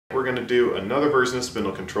we're going to do another version of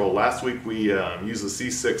Spindle Control. Last week we used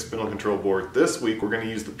the C6 Spindle Control board. This week we're going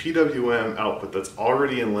to use the PWM output that's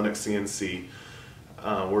already in LinuxCNC.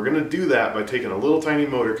 We're going to do that by taking a little tiny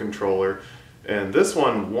motor controller, and this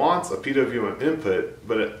one wants a PWM input,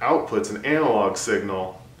 but it outputs an analog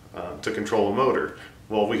signal to control a motor.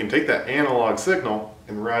 Well, we can take that analog signal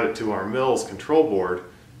and route it to our mill's control board,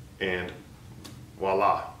 and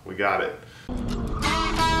voila, we got it.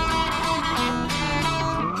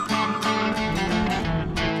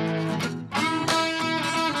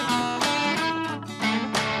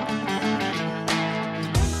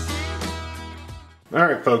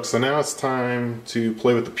 Alright folks, so now it's time to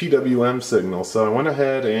play with the PWM signal. So I went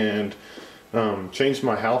ahead and changed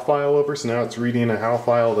my HAL file over, so now it's reading a HAL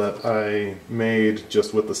file that I made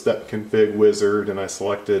just with the step config wizard, and I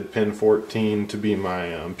selected pin 14 to be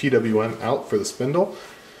my PWM out for the spindle.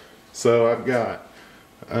 So I've got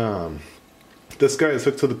this guy is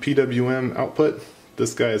hooked to the PWM output,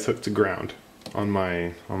 this guy is hooked to ground on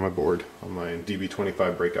my board, on my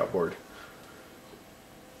DB25 breakout board.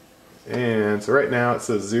 And so right now it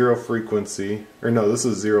says 0 frequency, or no, this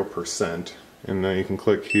is 0%, and then you can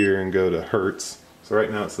click here and go to hertz. So right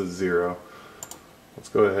now it says 0. Let's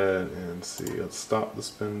go ahead and see. Let's stop the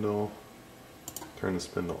spindle, turn the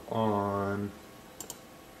spindle on,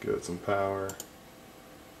 give it some power.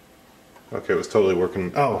 Okay, it was totally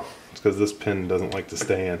working. Oh, it's because this pin doesn't like to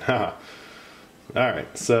stay in.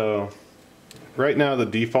 Alright, so right now the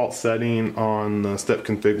default setting on the step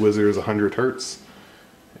config wizard is 100 hertz.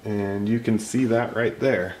 And you can see that right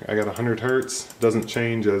there. I got 100 hertz, doesn't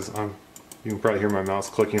change as you can probably hear my mouse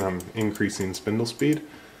clicking, I'm increasing spindle speed.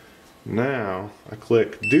 Now I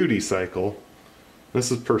click duty cycle.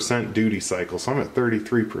 This is percent duty cycle, so I'm at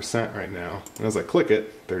 33% right now. And as I click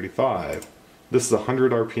it, 35. This is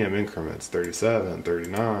 100 RPM increments, 37,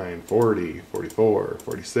 39, 40, 44,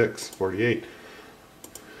 46, 48.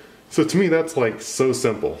 So to me that's like so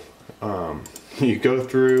simple. You go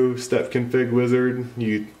through step config wizard,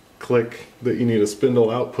 you click that you need a spindle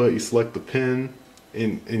output, you select the pin,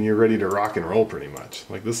 and you're ready to rock and roll pretty much.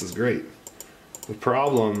 Like, this is great. The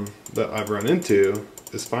problem that I've run into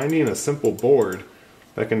is finding a simple board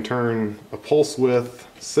that can turn a pulse width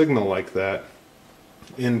signal like that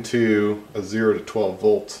into a 0 to 12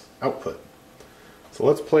 volt output. So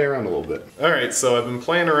let's play around a little bit. Alright, so I've been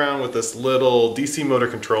playing around with this little DC motor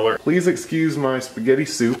controller. Please excuse my spaghetti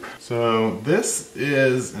soup. So this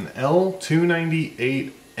is an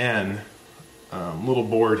L298N little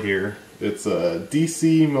board here. It's a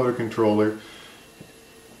DC motor controller,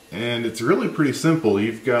 and it's really pretty simple.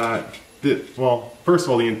 You've got, well, first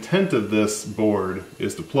of all, the intent of this board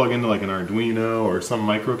is to plug into like an Arduino or some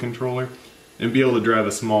microcontroller and be able to drive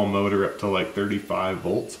a small motor up to like 35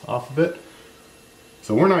 volts off of it.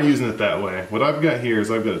 So we're not using it that way. What I've got here is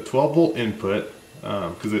I've got a 12 volt input,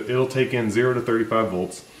 because it'll take in 0 to 35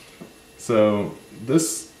 volts. So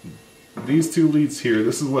these two leads here,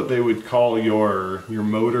 this is what they would call your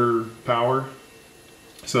motor power.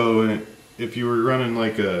 So if you were running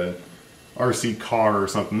like a RC car or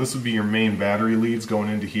something, this would be your main battery leads going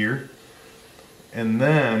into here. And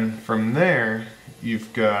then from there,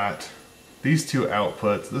 you've got these two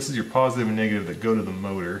outputs. This is your positive and negative that go to the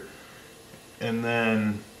motor. And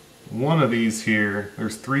then one of these here,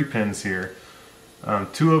 there's 3 pins here.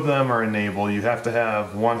 2 of them are enable. You have to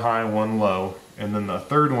have one high, one low, and then the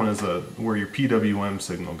third one is where your PWM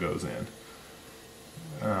signal goes in.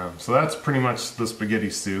 So that's pretty much the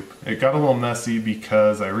spaghetti soup. It got a little messy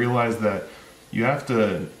because I realized that you have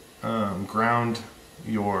to ground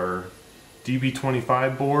your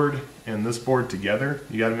DB25 board and this board together.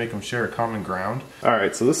 You got to make them share a common ground.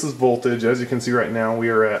 Alright, so this is voltage. As you can see right now, we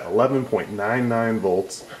are at 11.99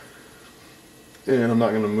 volts. And I'm not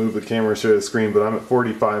going to move the camera to show the screen, but I'm at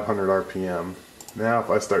 4,500 RPM. Now if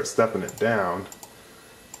I start stepping it down,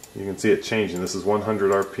 you can see it changing. This is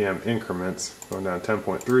 100 RPM increments, going down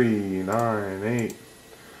 10.3, 9, 8.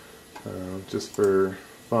 Just for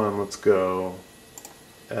fun, let's go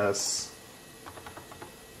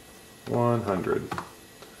S100.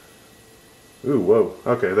 Ooh, whoa.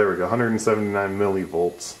 Okay, there we go. 179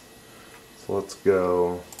 millivolts. So let's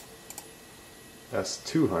go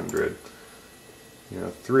S200.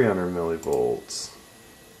 300 millivolts.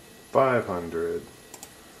 500.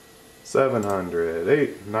 700.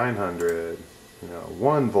 8, 900.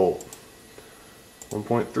 1 volt.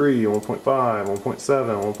 1.3, 1.5,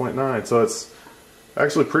 1.7, 1.9. So it's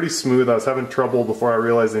actually pretty smooth. I was having trouble before I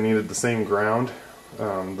realized I needed the same ground.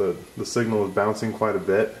 The signal was bouncing quite a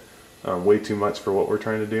bit. Way too much for what we're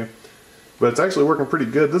trying to do. But it's actually working pretty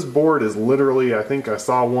good. This board is literally, I think I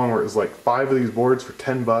saw one where it was like 5 of these boards for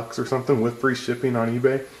 $10 or something with free shipping on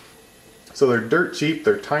eBay. So they're dirt cheap,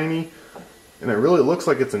 they're tiny, and it really looks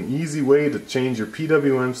like it's an easy way to change your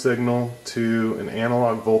PWM signal to an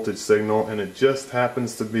analog voltage signal, and it just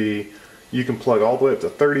happens to be you can plug all the way up to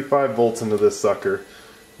 35 volts into this sucker.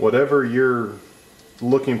 Whatever you're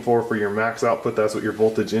looking for your max output, that's what your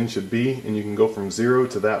voltage in should be, and you can go from 0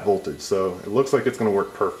 to that voltage. So it looks like it's going to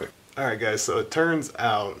work perfect. Alright guys, so it turns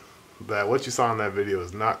out that what you saw in that video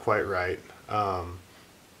is not quite right.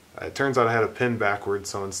 It turns out I had a pin backwards,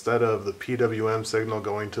 so instead of the PWM signal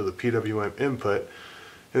going to the PWM input,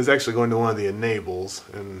 it was actually going to one of the enables,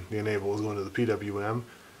 and the enable was going to the PWM.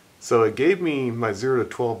 So it gave me my 0 to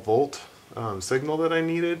 12 volt signal that I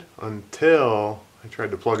needed until I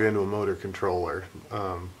tried to plug it into a motor controller.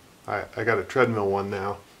 I got a treadmill one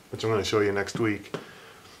now, which I'm going to show you next week,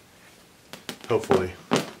 hopefully.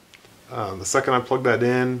 The second I plugged that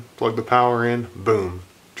in, plugged the power in, boom,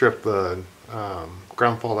 tripped the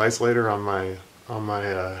ground fault isolator on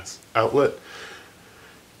my outlet.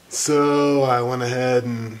 So I went ahead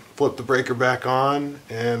and flipped the breaker back on,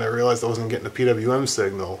 and I realized I wasn't getting a PWM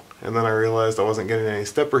signal, and then I realized I wasn't getting any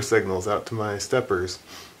stepper signals out to my steppers.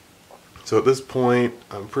 So at this point,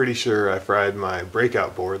 I'm pretty sure I fried my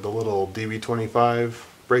breakout board, the little DB25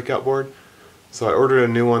 breakout board. So I ordered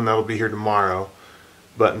a new one that'll be here tomorrow.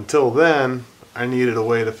 But until then, I needed a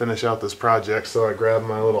way to finish out this project, so I grabbed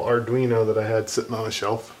my little Arduino that I had sitting on a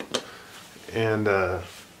shelf and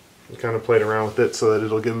kind of played around with it so that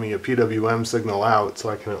it'll give me a PWM signal out so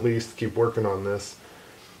I can at least keep working on this.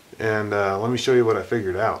 And let me show you what I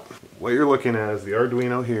figured out. What you're looking at is the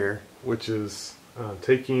Arduino here, which is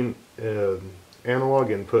taking an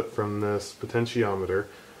analog input from this potentiometer.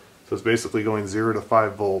 So it's basically going 0 to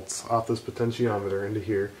 5 volts off this potentiometer into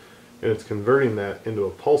here, and it's converting that into a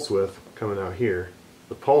pulse width coming out here.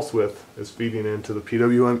 The pulse width is feeding into the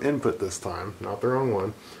PWM input this time, not the wrong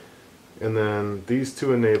one. And then these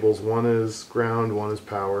two enables, one is ground, one is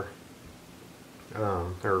power,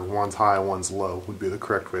 or one's high, one's low would be the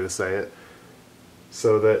correct way to say it,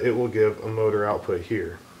 so that it will give a motor output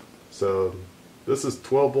here. So this is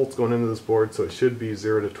 12 volts going into this board, so it should be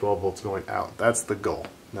 0 to 12 volts going out. That's the goal.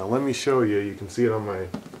 Now let me show you, you can see it on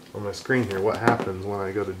my screen here, what happens when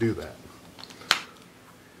I go to do that.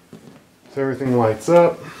 So everything lights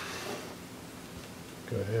up.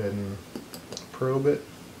 Go ahead and probe it.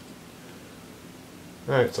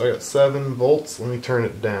 Alright, so I got 7 volts. Let me turn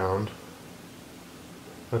it down.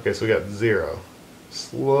 Okay, so we got 0.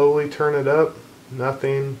 Slowly turn it up.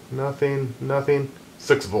 Nothing, nothing, nothing.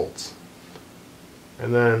 6 volts.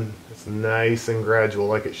 And then it's nice and gradual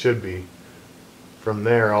like it should be. From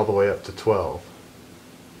there all the way up to 12.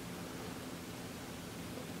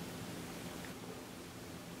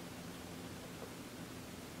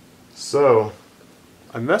 So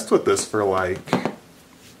I messed with this for like a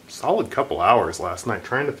solid couple hours last night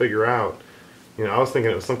trying to figure out, I was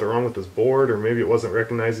thinking it was something wrong with this board, or maybe it wasn't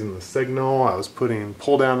recognizing the signal. I was putting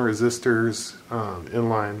pull down resistors in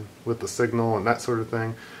line with the signal and that sort of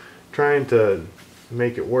thing, trying to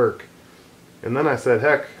make it work. And then I said,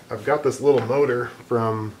 heck, I've got this little motor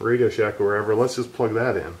from Radio Shack or wherever, let's just plug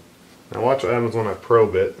that in. Now watch what happens when I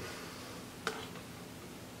probe it.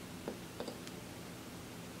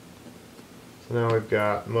 So now we've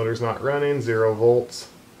got motor's not running, 0 volts.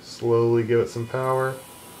 Slowly give it some power.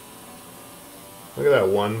 Look at that,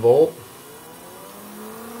 1 volt.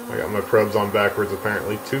 I got my probes on backwards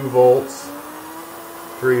apparently. 2 volts,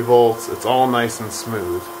 3 volts, it's all nice and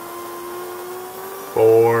smooth.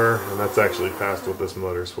 4, and that's actually past what this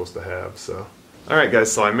motor is supposed to have. So, alright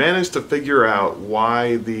guys, so I managed to figure out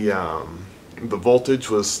why the voltage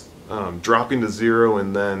was dropping to 0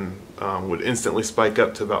 and then would instantly spike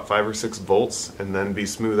up to about 5 or 6 volts and then be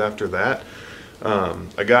smooth after that.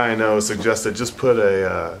 A guy I know suggested just put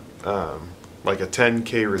a like a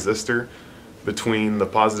 10K resistor between the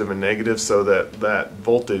positive and negative so that that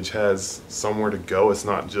voltage has somewhere to go. It's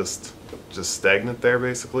not just stagnant there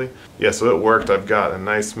basically. Yeah, so it worked. I've got a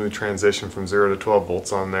nice smooth transition from 0 to 12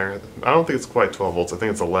 volts on there. I don't think it's quite 12 volts, I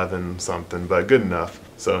think it's 11 something, but good enough.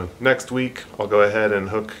 So next week I'll go ahead and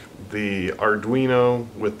hook the Arduino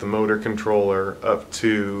with the motor controller up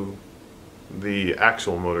to the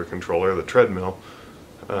actual motor controller, the treadmill,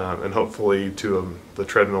 and hopefully to the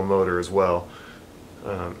treadmill motor as well.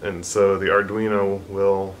 And so the Arduino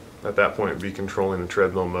will at that point be controlling the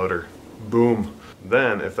treadmill motor. Boom!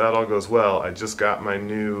 Then, if that all goes well, I just got my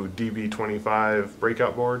new DB25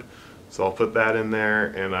 breakout board, so I'll put that in there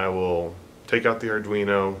and I will take out the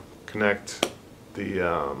Arduino, connect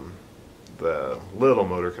the little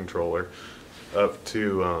motor controller up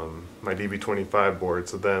to my DB25 board,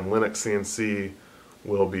 so then LinuxCNC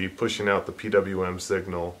will be pushing out the PWM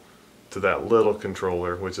signal to that little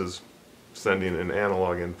controller, which is sending an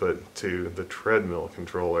analog input to the treadmill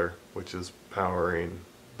controller, which is powering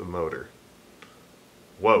the motor.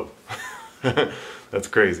 Whoa, that's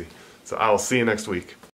crazy. So I'll see you next week.